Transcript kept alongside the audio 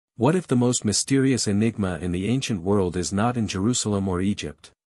What if the most mysterious enigma in the ancient world is not in Jerusalem or Egypt?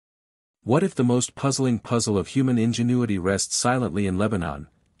 What if the most puzzling puzzle of human ingenuity rests silently in Lebanon,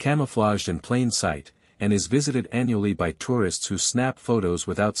 camouflaged in plain sight, and is visited annually by tourists who snap photos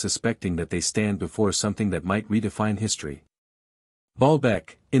without suspecting that they stand before something that might redefine history?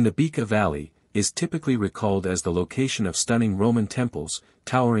 Baalbek, in the Bekaa Valley, is typically recalled as the location of stunning Roman temples,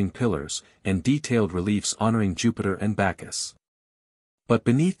 towering pillars, and detailed reliefs honoring Jupiter and Bacchus. But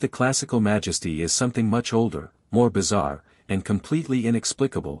beneath the classical majesty is something much older, more bizarre, and completely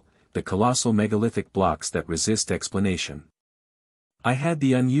inexplicable: the colossal megalithic blocks that resist explanation. I had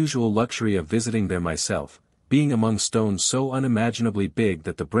the unusual luxury of visiting there myself, being among stones so unimaginably big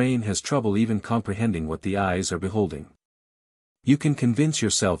that the brain has trouble even comprehending what the eyes are beholding. You can convince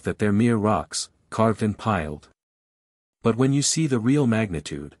yourself that they're mere rocks, carved and piled. But when you see the real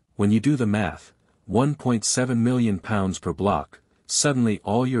magnitude, when you do the math, 1.7 million pounds per block, suddenly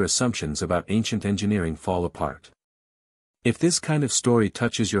all your assumptions about ancient engineering fall apart. If this kind of story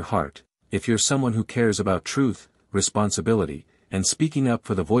touches your heart, if you're someone who cares about truth, responsibility, and speaking up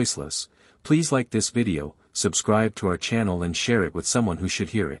for the voiceless, please like this video, subscribe to our channel and share it with someone who should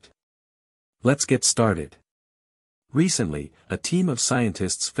hear it. Let's get started. Recently, a team of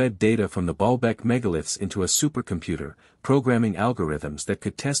scientists fed data from the Baalbek megaliths into a supercomputer, programming algorithms that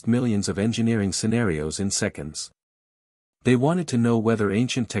could test millions of engineering scenarios in seconds. They wanted to know whether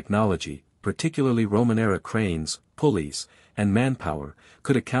ancient technology, particularly Roman-era cranes, pulleys, and manpower,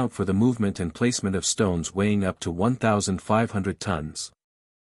 could account for the movement and placement of stones weighing up to 1,500 tons.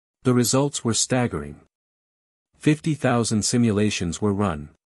 The results were staggering. 50,000 simulations were run.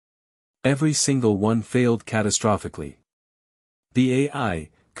 Every single one failed catastrophically. The AI,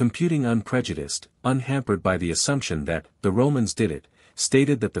 computing unprejudiced, unhampered by the assumption that the Romans did it,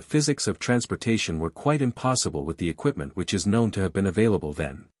 stated that the physics of transportation were quite impossible with the equipment which is known to have been available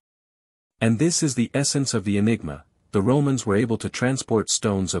then. And this is the essence of the enigma: the Romans were able to transport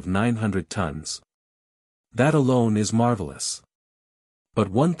stones of 900 tons. That alone is marvelous. But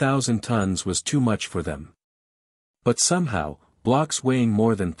 1,000 tons was too much for them. But somehow, blocks weighing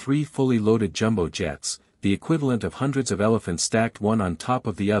more than 3 fully loaded jumbo jets, the equivalent of hundreds of elephants stacked one on top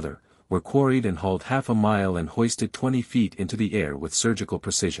of the other, were quarried and hauled half a mile and hoisted 20 feet into the air with surgical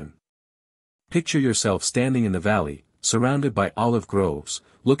precision. Picture yourself standing in the valley, surrounded by olive groves,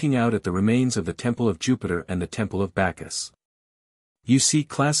 looking out at the remains of the Temple of Jupiter and the Temple of Bacchus. You see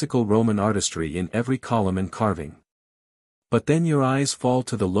classical Roman artistry in every column and carving. But then your eyes fall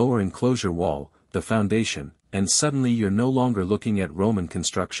to the lower enclosure wall, the foundation, and suddenly you're no longer looking at Roman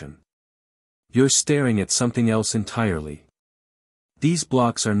construction. You're staring at something else entirely. These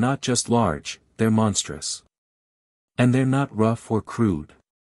blocks are not just large, they're monstrous. And they're not rough or crude.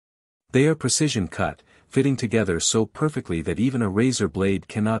 They are precision cut, fitting together so perfectly that even a razor blade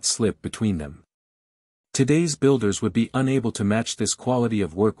cannot slip between them. Today's builders would be unable to match this quality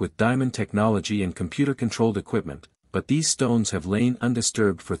of work with diamond technology and computer-controlled equipment, but these stones have lain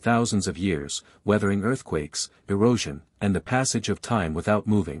undisturbed for thousands of years, weathering earthquakes, erosion, and the passage of time without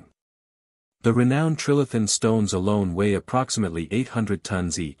moving. The renowned trilithon stones alone weigh approximately 800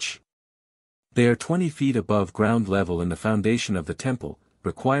 tons each. They are 20 feet above ground level in the foundation of the temple,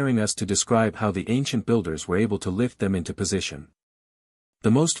 requiring us to describe how the ancient builders were able to lift them into position. The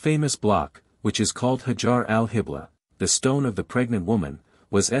most famous block, which is called Hajar al-Hibla, the stone of the pregnant woman,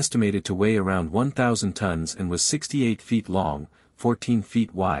 was estimated to weigh around 1,000 tons and was 68 feet long, 14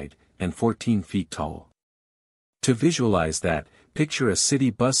 feet wide, and 14 feet tall. To visualize that, picture a city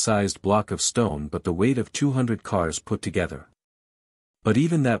bus-sized block of stone but the weight of 200 cars put together. But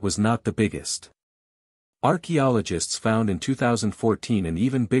even that was not the biggest. Archaeologists found in 2014 an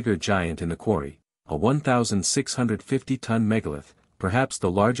even bigger giant in the quarry, a 1,650-ton megalith, perhaps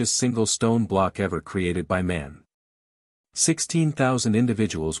the largest single stone block ever created by man. 16,000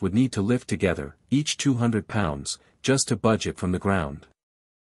 individuals would need to lift together, each 200 pounds, just to budge it from the ground.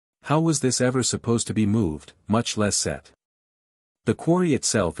 How was this ever supposed to be moved, much less set? The quarry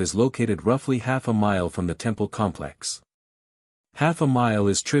itself is located roughly half a mile from the temple complex. Half a mile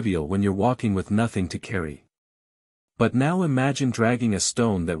is trivial when you're walking with nothing to carry. But now imagine dragging a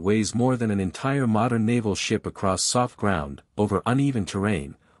stone that weighs more than an entire modern naval ship across soft ground, over uneven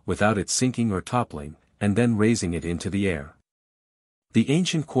terrain, without it sinking or toppling, and then raising it into the air. The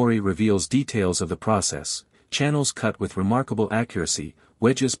ancient quarry reveals details of the process: channels cut with remarkable accuracy,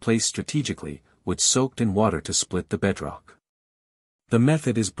 wedges placed strategically, wood soaked in water to split the bedrock. The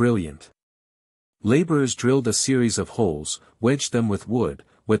method is brilliant. Laborers drilled a series of holes, wedged them with wood,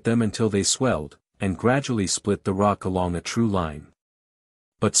 wet them until they swelled, and gradually split the rock along a true line.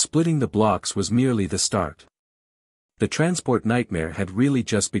 But splitting the blocks was merely the start. The transport nightmare had really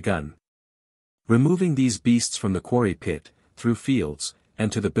just begun. Removing these beasts from the quarry pit, through fields,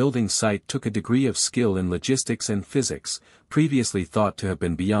 and to the building site took a degree of skill in logistics and physics, previously thought to have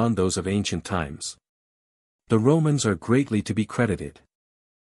been beyond those of ancient times. The Romans are greatly to be credited.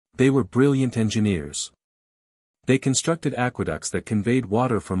 They were brilliant engineers. They constructed aqueducts that conveyed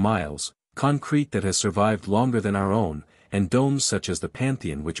water for miles, concrete that has survived longer than our own, and domes such as the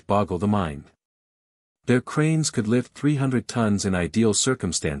Pantheon which boggle the mind. Their cranes could lift 300 tons in ideal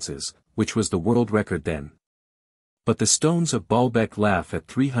circumstances, which was the world record then. But the stones of Baalbek laugh at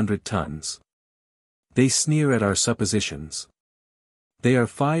 300 tons. They sneer at our suppositions. They are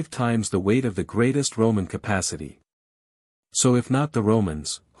 5 times the weight of the greatest Roman capacity. So if not the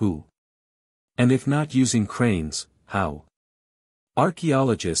Romans, who? And if not using cranes, how?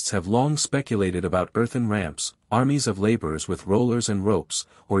 Archaeologists have long speculated about earthen ramps, armies of laborers with rollers and ropes,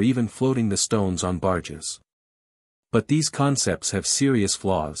 or even floating the stones on barges. But these concepts have serious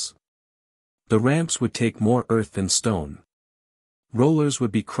flaws. The ramps would take more earth than stone. Rollers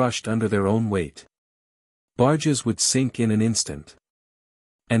would be crushed under their own weight. Barges would sink in an instant.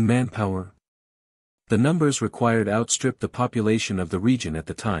 And manpower? The numbers required outstrip the population of the region at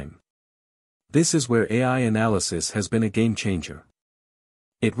the time. This is where AI analysis has been a game changer.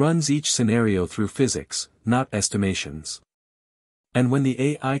 It runs each scenario through physics, not estimations. And when the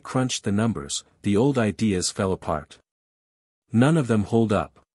AI crunched the numbers, the old ideas fell apart. None of them hold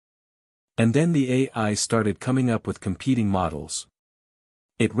up. And then the AI started coming up with competing models.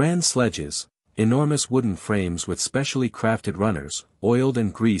 It ran sledges, enormous wooden frames with specially crafted runners, oiled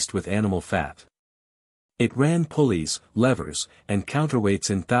and greased with animal fat. It ran pulleys, levers, and counterweights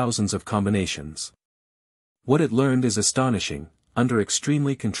in thousands of combinations. What it learned is astonishing. Under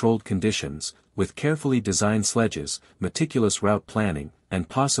extremely controlled conditions, with carefully designed sledges, meticulous route planning, and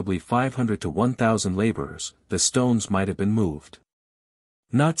possibly 500 to 1,000 laborers, the stones might have been moved.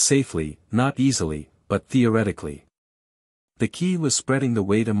 Not safely, not easily, but theoretically. The key was spreading the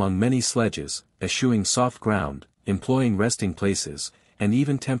weight among many sledges, eschewing soft ground, employing resting places, and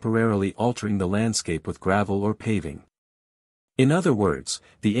even temporarily altering the landscape with gravel or paving. In other words,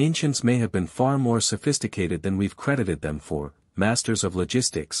 the ancients may have been far more sophisticated than we've credited them for, masters of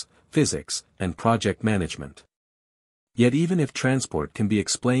logistics, physics, and project management. Yet even if transport can be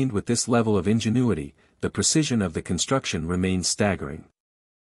explained with this level of ingenuity, the precision of the construction remains staggering.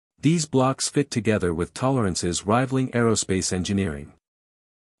 These blocks fit together with tolerances rivaling aerospace engineering.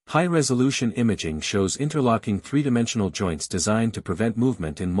 High-resolution imaging shows interlocking three-dimensional joints designed to prevent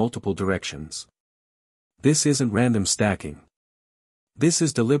movement in multiple directions. This isn't random stacking. This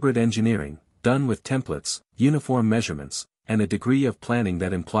is deliberate engineering, done with templates, uniform measurements, and a degree of planning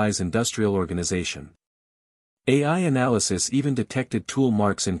that implies industrial organization. AI analysis even detected tool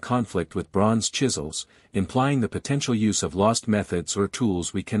marks in conflict with bronze chisels, implying the potential use of lost methods or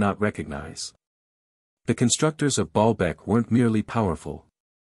tools we cannot recognize. The constructors of Baalbek weren't merely powerful.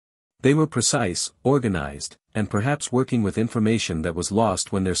 They were precise, organized, and perhaps working with information that was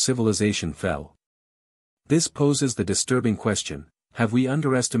lost when their civilization fell. This poses the disturbing question: have we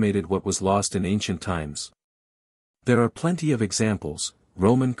underestimated what was lost in ancient times? There are plenty of examples: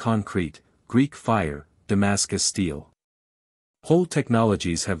 Roman concrete, Greek fire, Damascus steel. Whole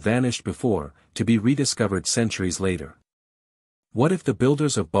technologies have vanished before, to be rediscovered centuries later. What if the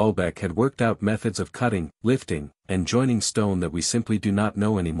builders of Baalbek had worked out methods of cutting, lifting, and joining stone that we simply do not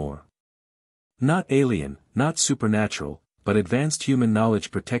know anymore? Not alien, not supernatural, but advanced human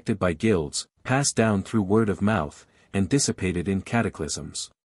knowledge protected by guilds, passed down through word of mouth, and dissipated in cataclysms.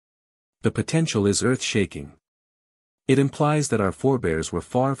 The potential is earth-shaking. It implies that our forebears were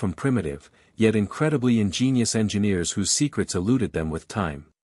far from primitive, yet incredibly ingenious engineers whose secrets eluded them with time.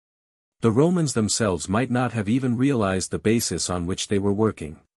 The Romans themselves might not have even realized the basis on which they were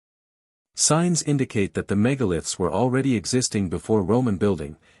working. Signs indicate that the megaliths were already existing before Roman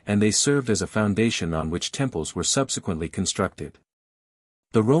building, and they served as a foundation on which temples were subsequently constructed.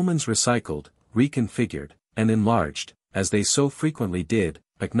 The Romans recycled, reconfigured, and enlarged, as they so frequently did,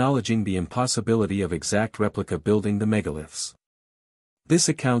 acknowledging the impossibility of exact replica building the megaliths. This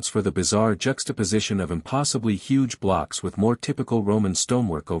accounts for the bizarre juxtaposition of impossibly huge blocks with more typical Roman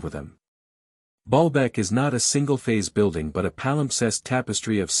stonework over them. Baalbek is not a single-phase building but a palimpsest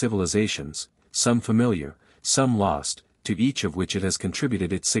tapestry of civilizations, some familiar, some lost, to each of which it has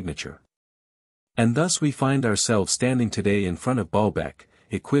contributed its signature. And thus we find ourselves standing today in front of Baalbek,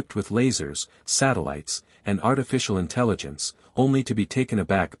 equipped with lasers, satellites, and artificial intelligence, only to be taken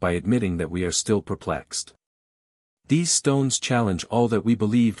aback by admitting that we are still perplexed. These stones challenge all that we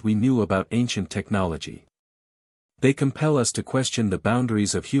believed we knew about ancient technology. They compel us to question the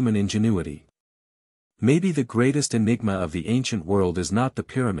boundaries of human ingenuity. Maybe the greatest enigma of the ancient world is not the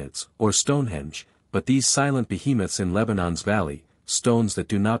pyramids, or Stonehenge, but these silent behemoths in Lebanon's valley, stones that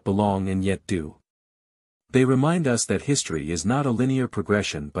do not belong and yet do. They remind us that history is not a linear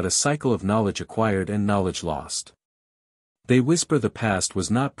progression but a cycle of knowledge acquired and knowledge lost. They whisper the past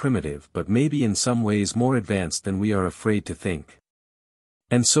was not primitive but maybe in some ways more advanced than we are afraid to think.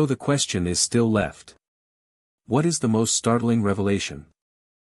 And so the question is still left. What is the most startling revelation?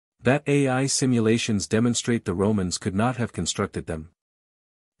 That AI simulations demonstrate the Romans could not have constructed them.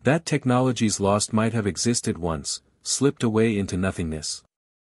 That technologies lost might have existed once, slipped away into nothingness.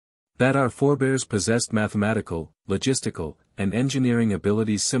 That our forebears possessed mathematical, logistical, and engineering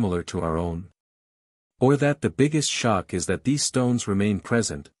abilities similar to our own. Or that the biggest shock is that these stones remain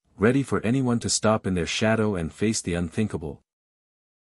present, ready for anyone to stop in their shadow and face the unthinkable.